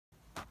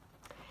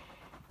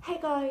Hey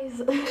guys,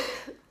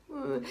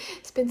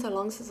 it's been so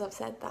long since I've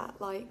said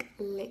that, like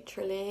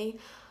literally.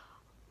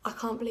 I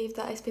can't believe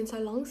that it's been so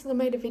long since I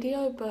made a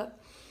video, but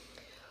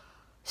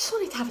just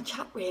wanted to have a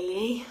chat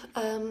really.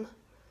 I've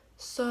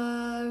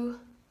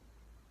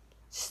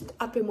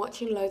been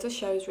watching loads of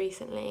shows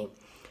recently.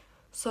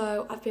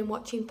 So I've been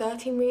watching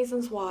 13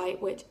 Reasons Why,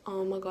 which,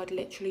 oh my god,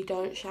 literally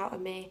don't shout at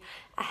me.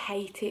 I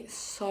hate it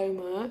so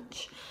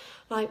much.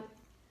 Like,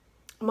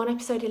 I'm on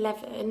episode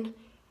 11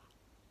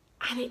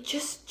 and it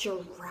just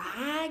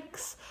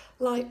drags.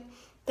 Like,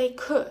 they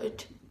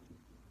could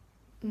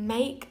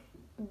make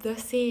the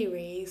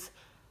series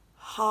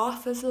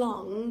half as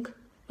long,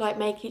 like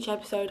make each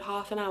episode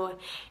half an hour,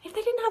 if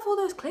they didn't have all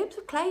those clips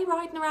of Clay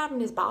riding around on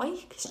his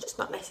bike. It's just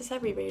not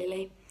necessary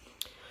really.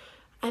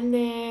 And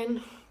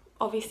then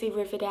obviously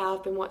Riverdale,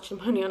 I've been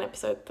watching only on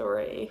episode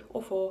 3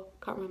 or 4,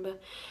 can't remember,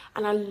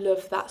 and I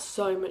love that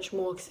so much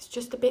more because it's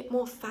just a bit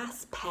more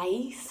fast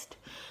paced.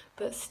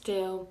 But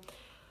still,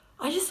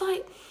 I just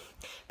like,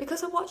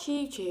 because I watch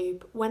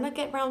YouTube, when I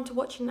get round to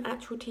watching an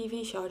actual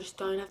TV show, I just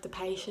don't have the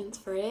patience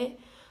for it.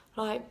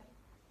 Like,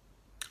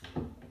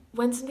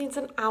 when something's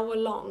an hour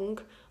long,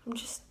 I'm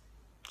just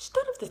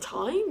don't have the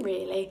time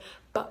really.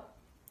 But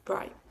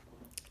right,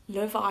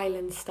 Love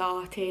Island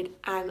started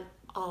and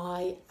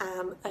I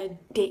am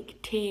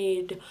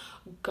addicted.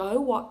 Go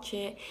watch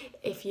it.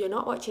 If you're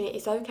not watching it,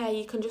 it's okay,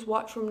 you can just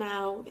watch from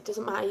now. It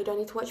doesn't matter, you don't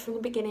need to watch from the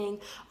beginning.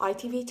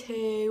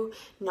 ITV2,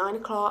 9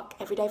 o'clock,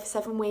 every day for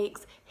 7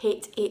 weeks.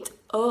 Hit it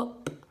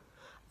up.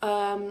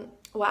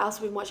 What else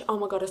have we been watching? Oh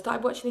my god, I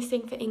started watching this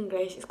thing for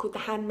English. It's called The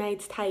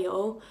Handmaid's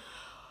Tale.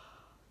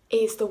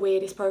 It's the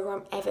weirdest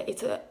program ever.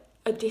 It's a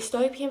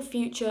dystopian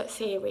future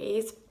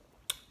series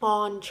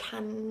on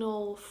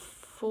channel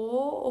 4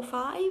 or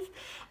 5,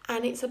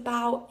 and it's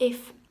about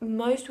if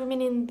most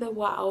women in the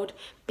world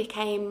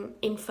became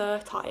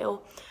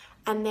infertile,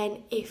 and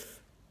then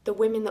if the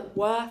women that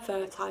were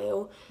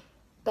fertile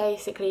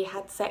basically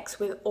had sex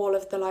with all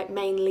of the like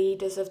main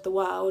leaders of the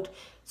world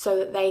so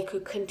that they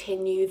could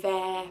continue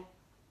their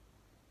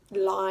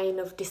line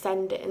of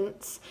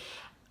descendants.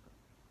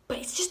 But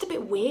it's just a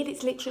bit weird.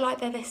 It's literally like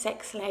they're their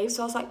sex slaves.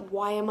 So I was like,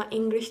 why are my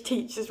English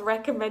teachers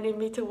recommending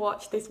me to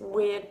watch this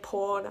weird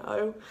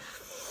porno?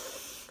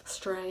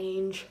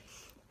 Strange.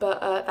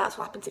 But that's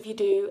what happens if you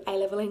do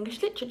A-level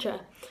English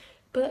literature.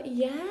 But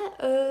yeah,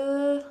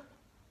 I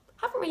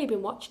haven't really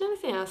been watching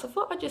anything else. I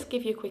thought I'd just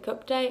give you a quick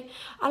update.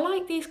 I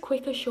like these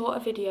quicker, shorter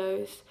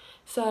videos,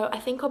 so I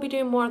think I'll be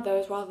doing more of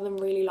those rather than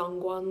really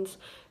long ones.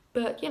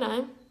 But, you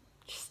know,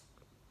 just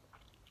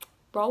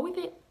roll with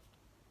it.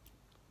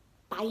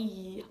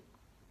 Bye.